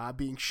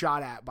being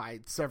shot at by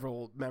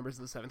several members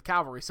of the 7th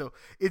Cavalry. So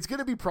it's going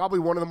to be probably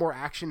one of the more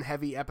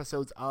action-heavy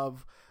episodes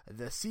of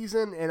the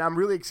season, and I'm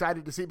really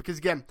excited to see it because,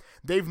 again,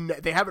 they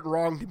haven't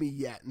wronged me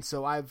yet, and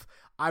so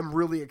I'm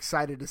really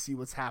excited to see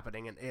what's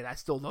happening, and I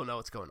still don't know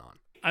what's going on.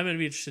 I'm going to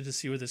be interested to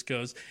see where this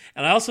goes.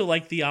 And I also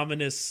like the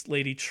ominous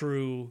Lady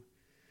True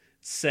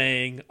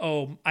saying,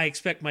 "Oh, I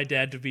expect my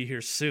dad to be here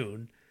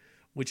soon,"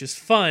 which is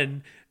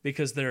fun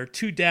because there are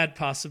 2 dad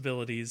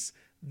possibilities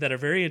that are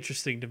very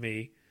interesting to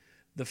me.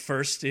 The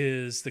first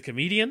is the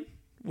comedian,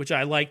 which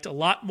I liked a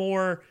lot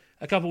more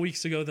a couple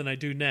weeks ago than I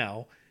do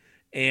now.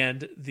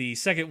 And the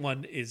second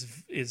one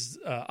is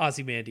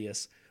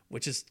Ozymandias,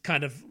 which is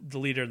kind of the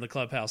leader in the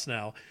clubhouse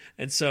now.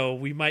 And so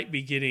we might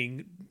be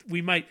getting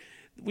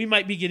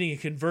a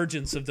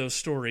convergence of those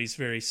stories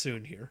very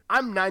soon here.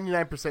 I'm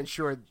 99%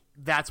 sure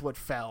that's what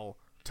fell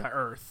to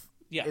Earth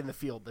in the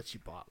field that she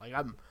bought. Like,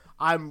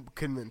 I'm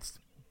convinced.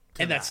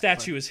 And that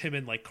statue is him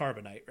in, like,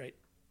 carbonite, right?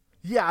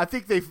 Yeah, I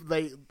think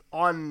they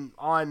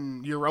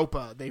on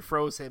Europa they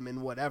froze him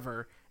in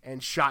whatever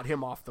and shot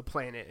him off the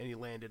planet, and he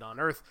landed on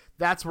Earth.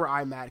 That's where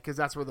I'm at, because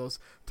that's where those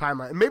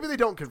timelines. Maybe they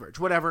don't converge.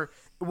 Whatever,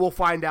 we'll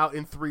find out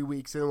in 3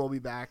 weeks, and then we'll be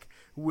back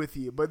with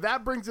you. But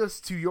that brings us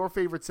to your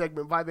favorite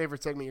segment, my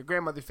favorite segment, your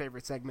grandmother's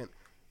favorite segment.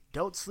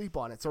 Don't sleep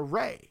on it. So,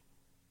 Ray,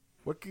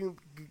 what can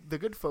the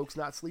good folks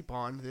not sleep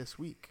on this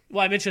week?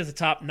 Well, I mentioned at the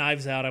top,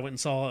 Knives Out. I went and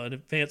saw an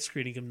advanced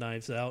screening of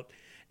Knives Out,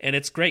 and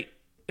it's great.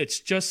 It's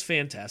just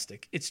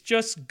fantastic. It's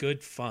just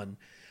good fun.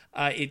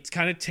 It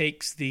kind of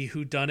takes the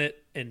whodunit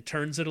and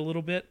turns it a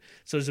little bit.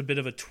 So there's a bit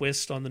of a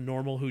twist on the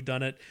normal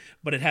whodunit,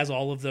 but it has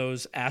all of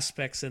those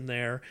aspects in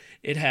there.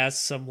 It has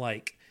some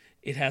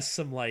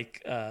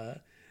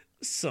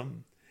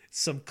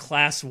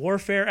class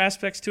warfare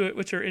aspects to it,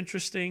 which are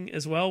interesting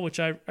as well, which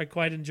I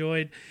quite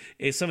enjoyed.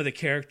 Some of the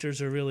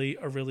characters are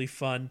really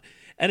fun.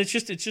 And it's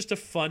just a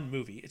fun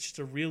movie. It's just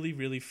a really,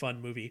 really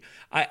fun movie.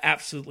 I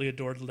absolutely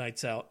adored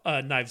Knives Out,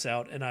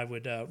 and I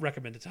would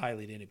recommend it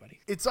highly to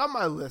anybody. It's on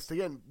my list.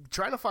 Again,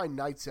 trying to find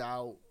Nights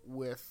Out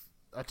with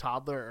a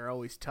toddler are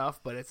always tough,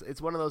 but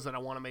it's one of those that I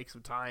want to make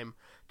some time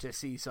to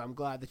see. So I'm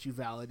glad that you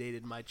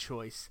validated my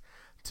choice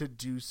to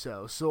do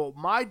so. So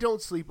my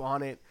don't sleep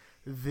on it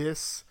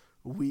this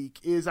week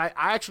is I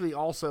actually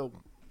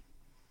also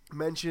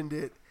mentioned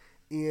it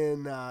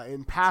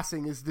in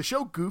passing is the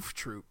show Goof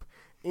Troop.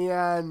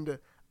 And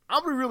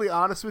I'll be really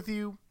honest with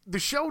you, the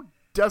show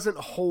doesn't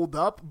hold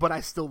up, but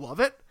I still love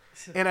it.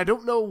 And I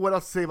don't know what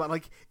else to say about it.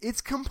 Like,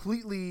 it's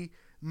completely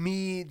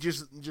me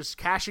just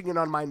cashing in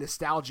on my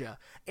nostalgia.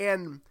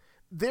 And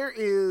there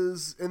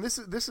is, and this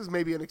is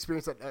maybe an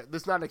experience that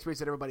this is not an experience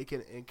that everybody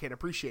can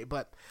appreciate,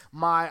 but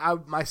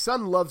my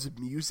son loves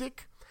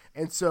music.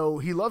 And so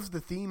he loves the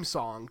theme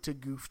song to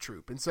Goof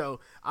Troop. And so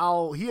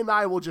he and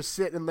I will just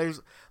sit, and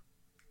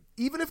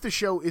even if the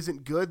show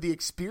isn't good, the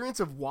experience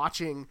of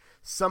watching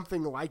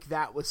something like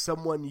that with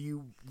someone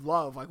you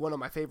love, like one of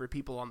my favorite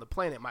people on the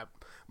planet,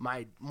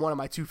 one of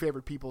my 2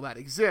 favorite people that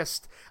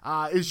exist,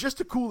 is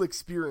just a cool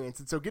experience.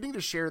 And so getting to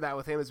share that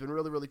with him has been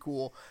really, really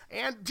cool.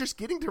 And just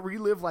getting to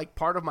relive like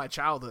part of my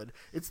childhood.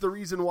 It's the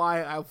reason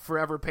why I'll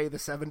forever pay the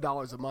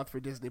 $7 a month for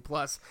Disney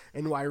Plus,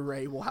 and why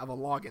Ray will have a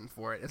login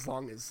for it as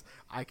long as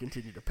I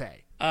continue to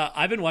pay.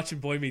 I've been watching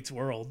Boy Meets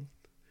World,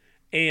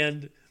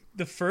 and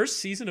the first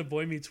season of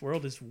Boy Meets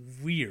World is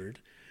weird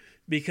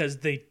because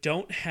they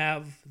don't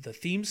have the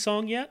theme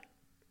song yet,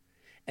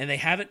 and they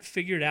haven't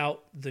figured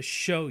out the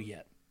show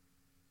yet.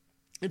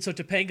 And so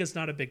Topanga's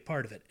not a big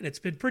part of it, and it's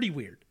been pretty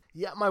weird.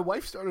 Yeah, my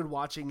wife started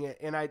watching it,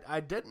 and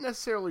I didn't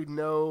necessarily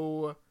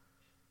know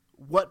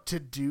what to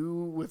do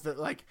with it.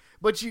 Like,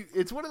 but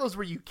it's one of those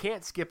where you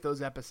can't skip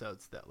those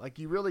episodes, though. Like,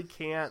 you really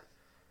can't.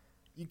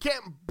 You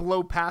can't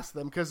blow past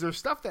them because there's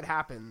stuff that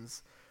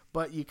happens,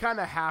 but you kind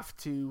of have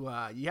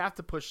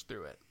to push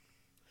through it.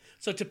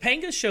 So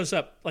Topanga shows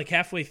up like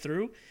halfway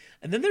through,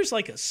 and then there's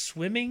like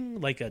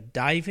a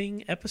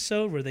diving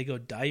episode where they go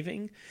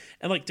diving,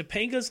 and like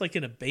Topanga's like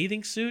in a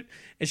bathing suit,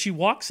 and she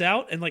walks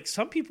out, and like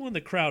some people in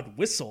the crowd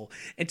whistle,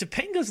 and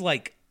Topanga's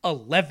like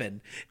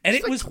 11, and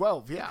it was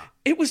 12. Yeah,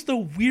 it was the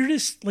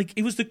weirdest, like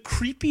it was the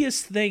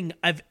creepiest thing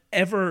I've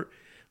ever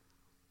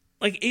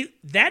Like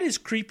that is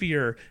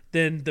creepier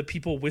than the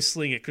people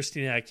whistling at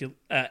Christina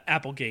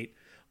Applegate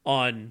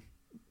on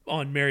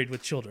Married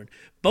with Children.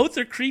 Both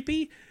are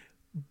creepy.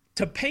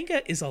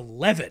 Topanga is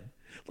 11.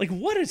 Like,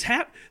 what has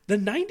happened? The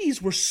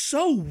 90s were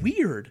so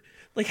weird.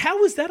 Like,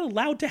 how was that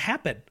allowed to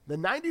happen? The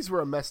 90s were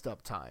a messed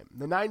up time.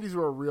 The 90s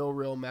were a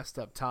real messed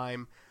up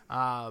time.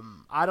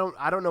 I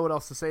don't know what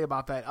else to say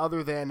about that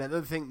other than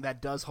another thing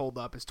that does hold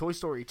up is Toy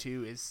Story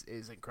 2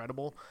 is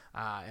incredible.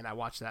 And I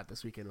watched that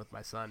this weekend with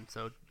my son.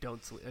 So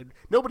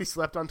nobody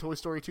slept on Toy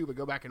Story 2, but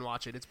go back and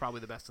watch it. It's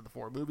probably the best of the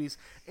 4 movies.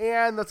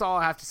 And that's all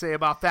I have to say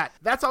about that.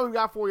 That's all we've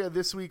got for you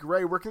this week.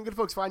 Ray, where can good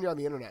folks find you on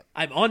the internet?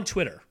 I'm on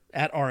Twitter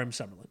at RM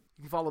Summerlin.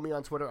 You can follow me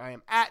on Twitter. I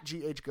am at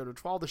GHGoodrich.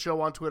 Follow the show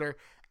on Twitter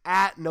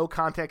at No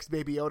Context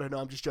Baby Yoda. No,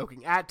 I'm just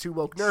joking. At 2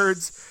 Woke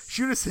Nerds.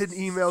 Shoot us an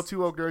email,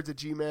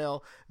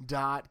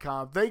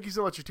 2wokenerds@gmail.com. Thank you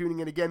so much for tuning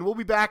in again. We'll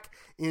be back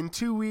in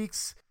 2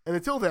 weeks. And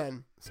until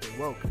then, stay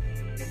woke.